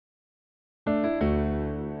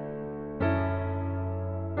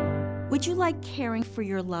Would you like caring for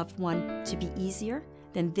your loved one to be easier?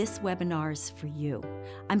 Then this webinar is for you.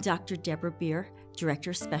 I'm Dr. Deborah Bier,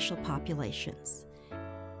 Director of Special Populations.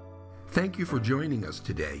 Thank you for joining us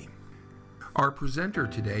today. Our presenter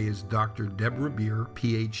today is Dr. Deborah Bier,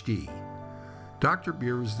 PhD. Dr.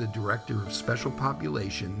 Bier is the Director of Special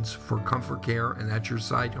Populations for ComForCare and At Your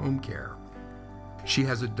Side Home Care. She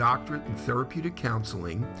has a doctorate in therapeutic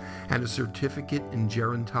counseling and a certificate in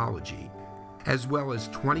gerontology, as well as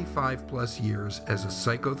 25 plus years as a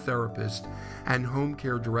psychotherapist and home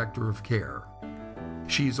care director of care.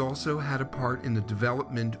 She's also had a part in the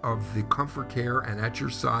development of the ComForCare and At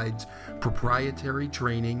Your Side's proprietary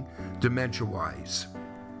training, Dementia-Wise.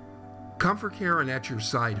 ComForCare and At Your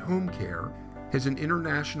Side Home Care is an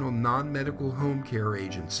international non-medical home care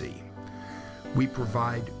agency. We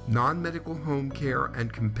provide non-medical home care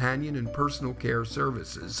and companion and personal care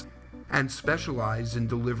services and specialize in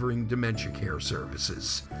delivering dementia care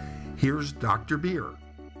services. Here's Dr. Bier.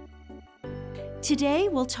 Today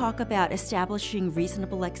we'll talk about establishing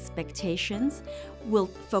reasonable expectations. We'll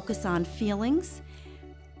focus on feelings.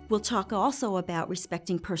 We'll talk also about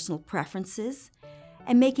respecting personal preferences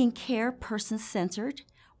and making care person-centered,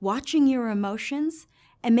 watching your emotions,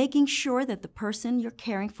 and making sure that the person you're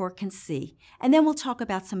caring for can see. And then we'll talk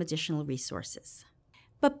about some additional resources.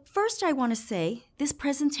 But first I want to say this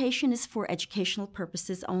presentation is for educational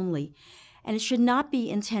purposes only, and it should not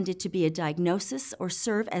be intended to be a diagnosis or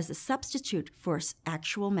serve as a substitute for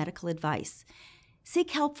actual medical advice.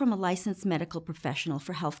 Seek help from a licensed medical professional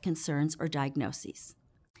for health concerns or diagnoses.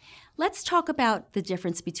 Let's talk about the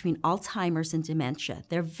difference between Alzheimer's and dementia.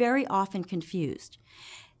 They're very often confused.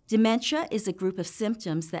 Dementia is a group of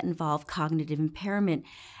symptoms that involve cognitive impairment,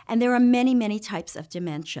 and there are many, many types of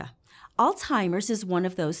dementia. Alzheimer's is one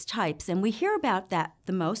of those types, and we hear about that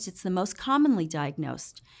the most. It's the most commonly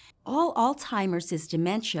diagnosed. All Alzheimer's is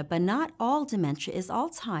dementia, but not all dementia is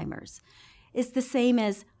Alzheimer's. It's the same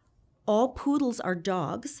as all poodles are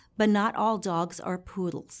dogs, but not all dogs are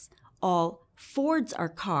poodles. All Fords are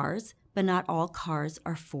cars, but not all cars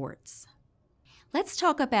are Fords. Let's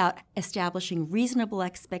talk about establishing reasonable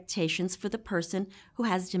expectations for the person who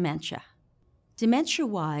has dementia.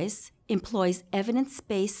 Dementia-Wise employs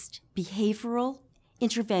evidence-based behavioral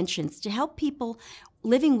interventions to help people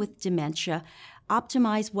living with dementia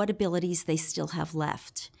optimize what abilities they still have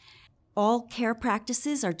left. All care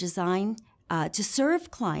practices are designed to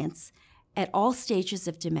serve clients at all stages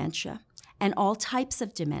of dementia and all types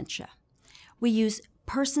of dementia. We use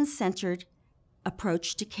person-centered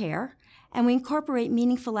approach to care, and we incorporate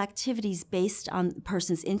meaningful activities based on the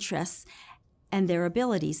person's interests and their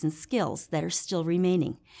abilities and skills that are still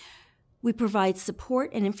remaining. We provide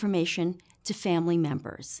support and information to family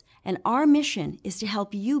members, and our mission is to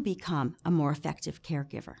help you become a more effective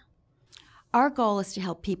caregiver. Our goal is to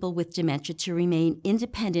help people with dementia to remain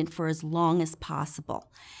independent for as long as possible.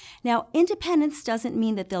 Now, independence doesn't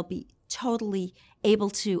mean that they'll be totally able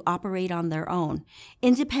to operate on their own.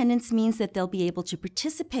 Independence means that they'll be able to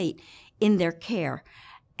participate in their care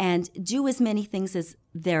and do as many things as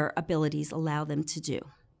their abilities allow them to do.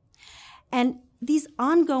 And these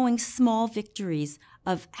ongoing small victories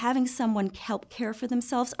of having someone help care for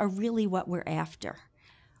themselves are really what we're after.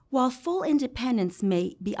 While full independence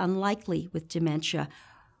may be unlikely with dementia,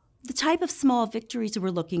 the type of small victories we're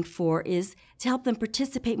looking for is to help them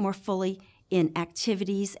participate more fully in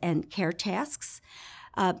activities and care tasks,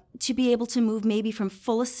 to be able to move maybe from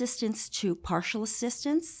full assistance to partial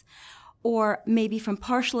assistance, or maybe from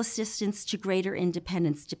partial assistance to greater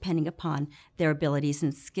independence, depending upon their abilities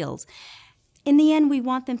and skills. In the end, we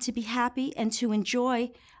want them to be happy and to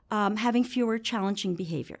enjoy having fewer challenging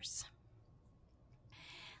behaviors.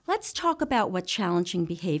 Let's talk about what challenging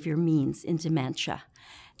behavior means in dementia.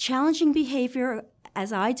 Challenging behavior,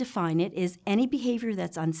 as I define it, is any behavior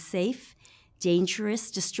that's unsafe,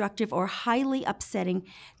 dangerous, destructive, or highly upsetting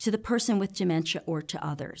to the person with dementia or to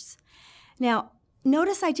others. Now,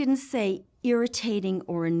 notice I didn't say irritating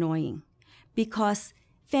or annoying, because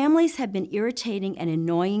families have been irritating and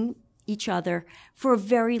annoying each other for a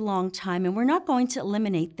very long time, and we're not going to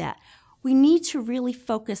eliminate that. We need to really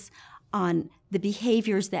focus on the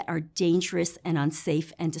behaviors that are dangerous and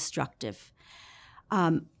unsafe and destructive.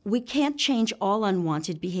 We can't change all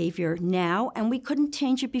unwanted behavior now, and we couldn't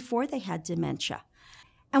change it before they had dementia.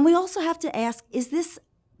 And we also have to ask, is this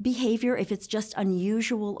behavior, if it's just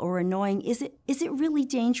unusual or annoying, is it really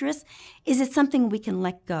dangerous? Is it something we can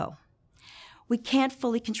let go? We can't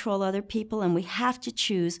fully control other people, and we have to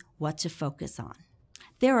choose what to focus on.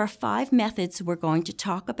 There are 5 methods we're going to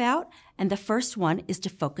talk about, and the first one is to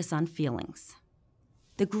focus on feelings.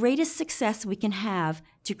 The greatest success we can have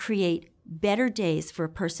to create better days for a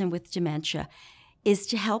person with dementia is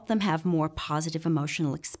to help them have more positive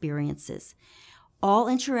emotional experiences. All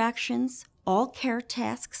interactions, all care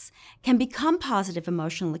tasks can become positive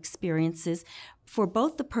emotional experiences for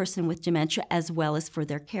both the person with dementia as well as for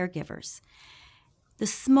their caregivers. The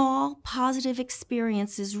small positive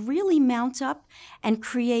experiences really mount up and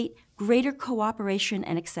create greater cooperation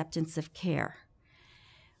and acceptance of care.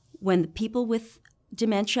 When the people with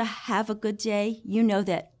dementia have a good day, you know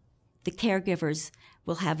that the caregivers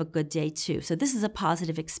will have a good day too. So this is a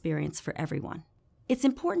positive experience for everyone. It's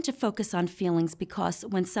important to focus on feelings because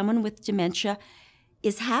when someone with dementia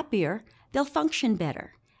is happier, they'll function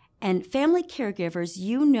better. And family caregivers,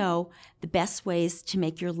 you know the best ways to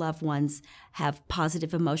make your loved ones have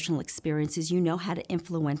positive emotional experiences. You know how to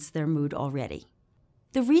influence their mood already.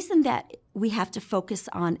 The reason that we have to focus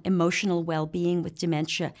on emotional well-being with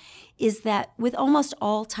dementia is that with almost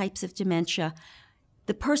all types of dementia,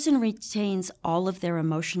 the person retains all of their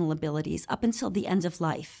emotional abilities up until the end of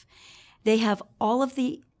life. They have all of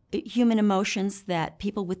the human emotions that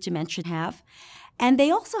people with dementia have, and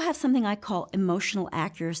they also have something I call emotional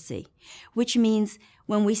accuracy, which means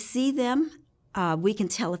when we see them, we can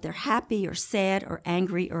tell if they're happy or sad or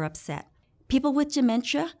angry or upset. People with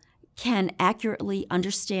dementia can accurately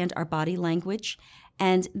understand our body language,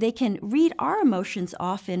 and they can read our emotions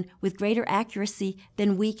often with greater accuracy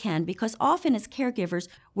than we can, because often as caregivers,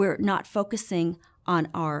 we're not focusing on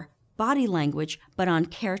our body language, but on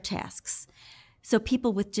care tasks. So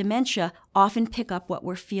people with dementia often pick up what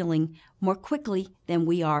we're feeling more quickly than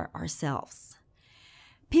we are ourselves.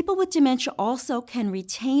 People with dementia also can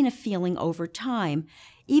retain a feeling over time,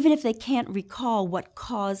 even if they can't recall what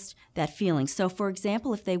caused that feeling. So for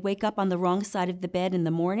example, if they wake up on the wrong side of the bed in the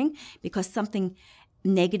morning because something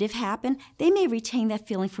negative happened, they may retain that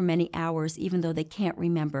feeling for many hours, even though they can't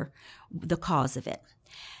remember the cause of it.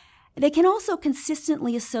 They can also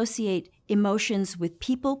consistently associate emotions with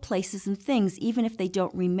people, places, and things, even if they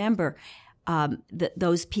don't remember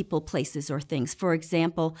those people, places, or things. For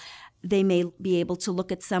example, they may be able to look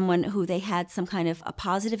at someone who they had some kind of a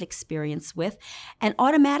positive experience with and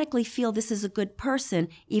automatically feel this is a good person,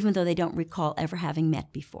 even though they don't recall ever having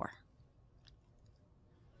met before.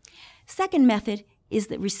 Second method is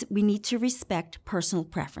that we need to respect personal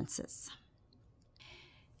preferences.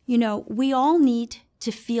 You know, we all need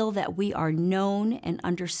to feel that we are known and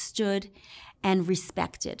understood and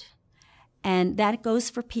respected. And that goes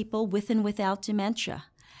for people with and without dementia.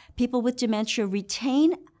 People with dementia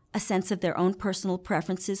retain a sense of their own personal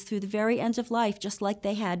preferences through the very end of life, just like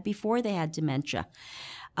they had before they had dementia.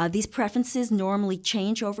 These preferences normally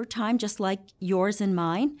change over time, just like yours and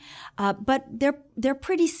mine, but they're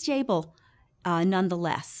pretty stable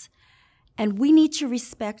nonetheless. And we need to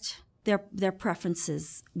respect their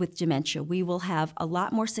preferences with dementia. We will have a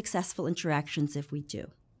lot more successful interactions if we do.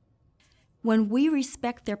 When we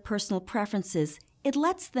respect their personal preferences, it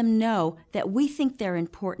lets them know that we think they're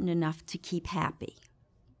important enough to keep happy.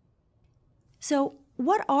 So,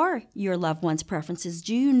 what are your loved ones' preferences?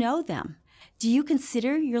 Do you know them? Do you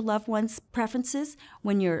consider your loved ones' preferences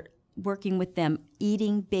when you're working with them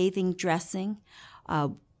eating, bathing, dressing,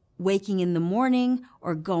 waking in the morning,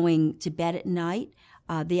 or going to bed at night?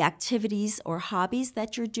 The activities or hobbies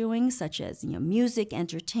that you're doing, such as music,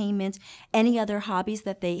 entertainment, any other hobbies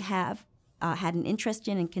that they have had an interest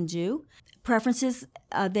in and can do. Preferences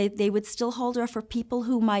they would still hold are for people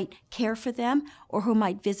who might care for them or who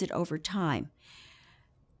might visit over time.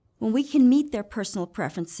 When we can meet their personal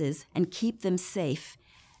preferences and keep them safe,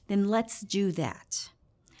 then let's do that.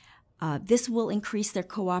 This will increase their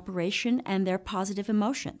cooperation and their positive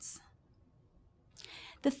emotions.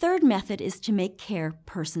 The third method is to make care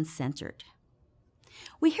person-centered.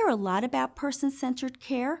 We hear a lot about person-centered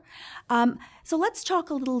care, so let's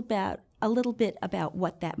talk a little bit about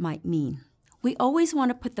what that might mean. We always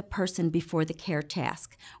want to put the person before the care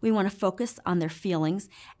task. We want to focus on their feelings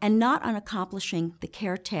and not on accomplishing the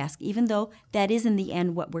care task, even though that is in the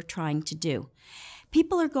end what we're trying to do.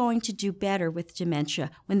 People are going to do better with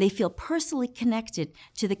dementia when they feel personally connected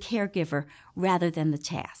to the caregiver rather than the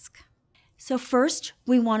task. So first,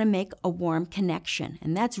 we want to make a warm connection,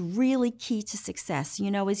 and that's really key to success.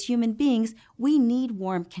 As human beings, we need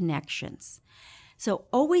warm connections. So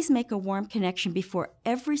always make a warm connection before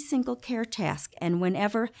every single care task and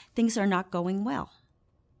whenever things are not going well.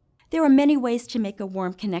 There are many ways to make a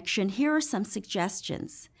warm connection. Here are some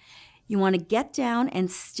suggestions. You want to get down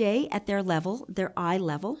and stay at their level, their eye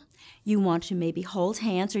level. You want to maybe hold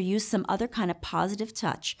hands or use some other kind of positive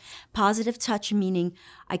touch. Positive touch meaning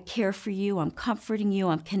I care for you, I'm comforting you,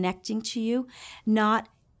 I'm connecting to you, not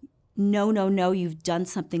no, you've done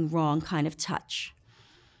something wrong kind of touch.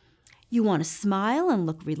 You want to smile and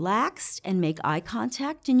look relaxed and make eye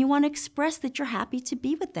contact, and you want to express that you're happy to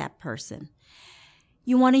be with that person.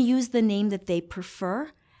 You want to use the name that they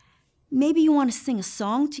prefer. Maybe you want to sing a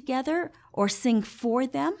song together or sing for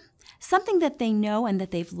them, something that they know and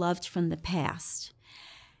that they've loved from the past.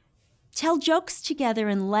 Tell jokes together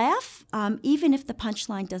and laugh, even if the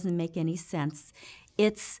punchline doesn't make any sense.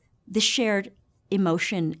 It's the shared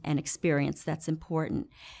emotion and experience that's important.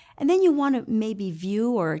 And then you want to maybe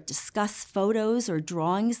view or discuss photos or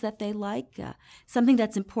drawings that they like, something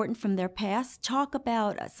that's important from their past. Talk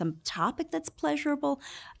about some topic that's pleasurable,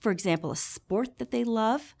 for example, a sport that they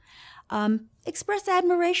love. Express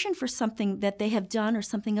admiration for something that they have done or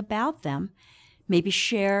something about them. Maybe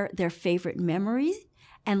share their favorite memories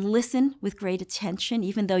and listen with great attention,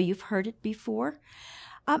 even though you've heard it before.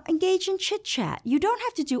 Engage in chit-chat. You don't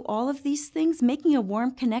have to do all of these things. Making a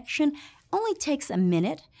warm connection only takes a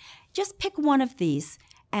minute. Just pick one of these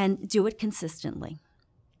and do it consistently.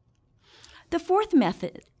 The fourth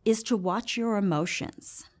method is to watch your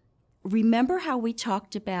emotions. Remember how we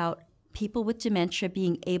talked about people with dementia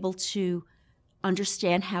being able to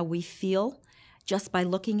understand how we feel just by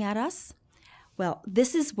looking at us? Well,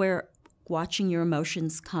 this is where watching your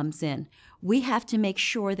emotions comes in. We have to make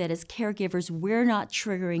sure that as caregivers, we're not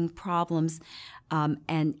triggering problems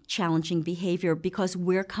and challenging behavior because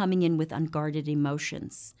we're coming in with unguarded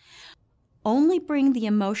emotions. Only bring the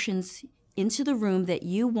emotions into the room that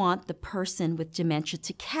you want the person with dementia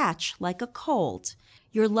to catch, like a cold.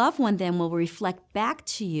 Your loved one then will reflect back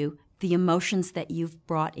to you the emotions that you've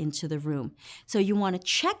brought into the room. So you want to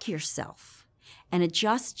check yourself and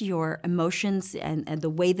adjust your emotions and the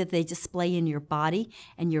way that they display in your body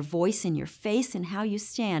and your voice and your face and how you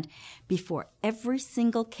stand before every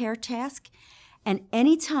single care task and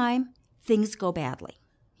anytime things go badly.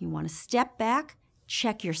 You want to step back,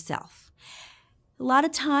 check yourself. A lot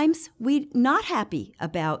of times we're not happy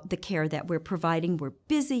about the care that we're providing. We're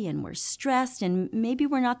busy and we're stressed and maybe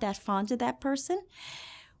we're not that fond of that person.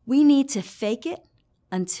 We need to fake it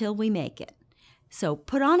until we make it. So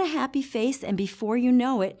put on a happy face, and before you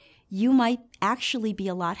know it, you might actually be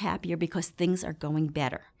a lot happier because things are going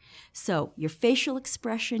better. So your facial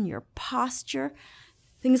expression, your posture,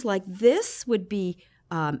 things like this would be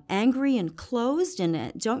angry and closed,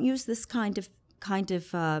 and don't use this kind of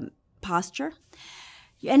posture.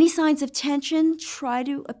 Any signs of tension, try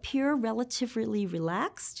to appear relatively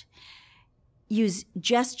relaxed. Use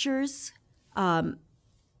gestures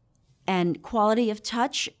and quality of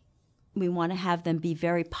touch. We want to have them be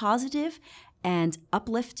very positive and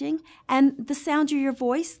uplifting. And the sound of your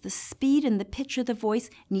voice, the speed and the pitch of the voice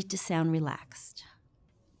need to sound relaxed.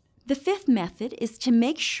 The fifth method is to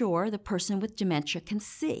make sure the person with dementia can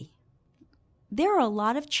see. There are a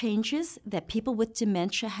lot of changes that people with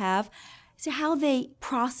dementia have to how they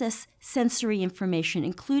process sensory information,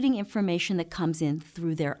 including information that comes in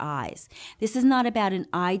through their eyes. This is not about an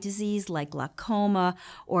eye disease like glaucoma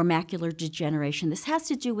or macular degeneration. This has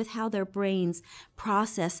to do with how their brains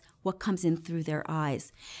process what comes in through their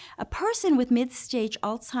eyes. A person with mid-stage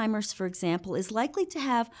Alzheimer's, for example, is likely to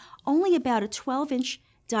have only about a 12-inch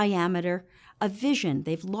diameter of vision.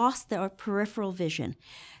 They've lost their peripheral vision.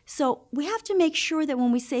 So we have to make sure that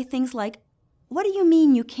when we say things like, "What do you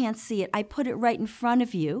mean you can't see it? I put it right in front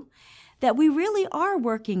of you," that we really are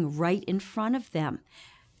working right in front of them.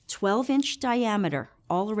 12-inch diameter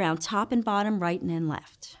all around, top and bottom, right and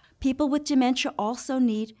left. People with dementia also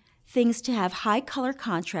need things to have high color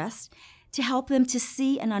contrast to help them to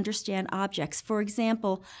see and understand objects. For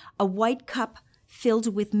example, a white cup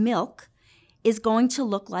filled with milk is going to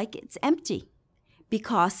look like it's empty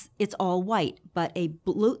because it's all white, but a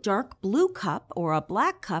dark blue cup or a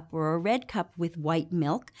black cup or a red cup with white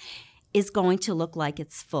milk is going to look like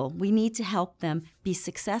it's full. We need to help them be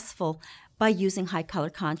successful by using high color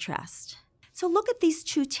contrast. So look at these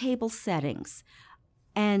two table settings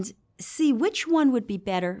and see which one would be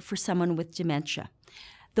better for someone with dementia.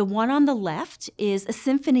 The one on the left is a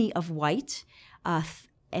symphony of white.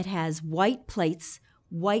 It has white plates,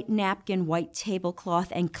 white napkin, white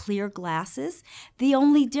tablecloth, and clear glasses. The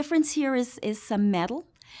only difference here is some metal.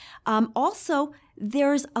 Also,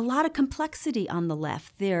 there's a lot of complexity on the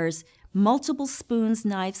left. There's multiple spoons,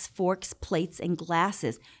 knives, forks, plates, and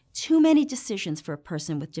glasses. Too many decisions for a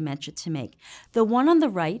person with dementia to make. The one on the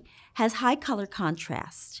right has high color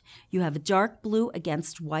contrast. You have a dark blue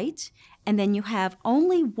against white, and then you have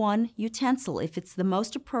only one utensil. If it's the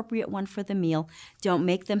most appropriate one for the meal, don't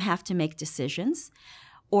make them have to make decisions.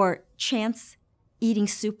 Or chance eating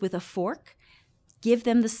soup with a fork, give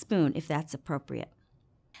them the spoon if that's appropriate.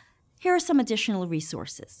 Here are some additional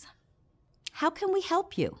resources. How can we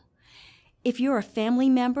help you? If you're a family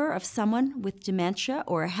member of someone with dementia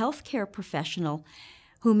or a healthcare professional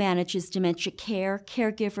who manages dementia care,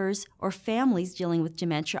 caregivers, or families dealing with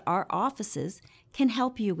dementia, our offices can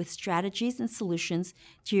help you with strategies and solutions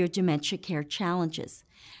to your dementia care challenges.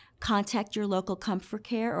 Contact your local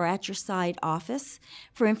ComForCare or At Your Side office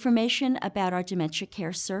for information about our dementia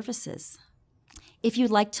care services. If you'd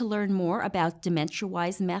like to learn more about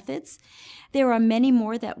dementia-wise methods, there are many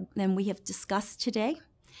more than we have discussed today.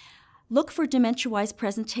 Look for dementia-wise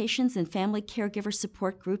presentations and family caregiver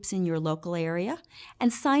support groups in your local area,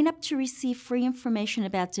 and sign up to receive free information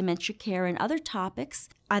about dementia care and other topics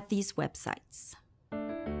at these websites.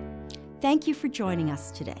 Thank you for joining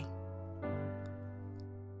us today.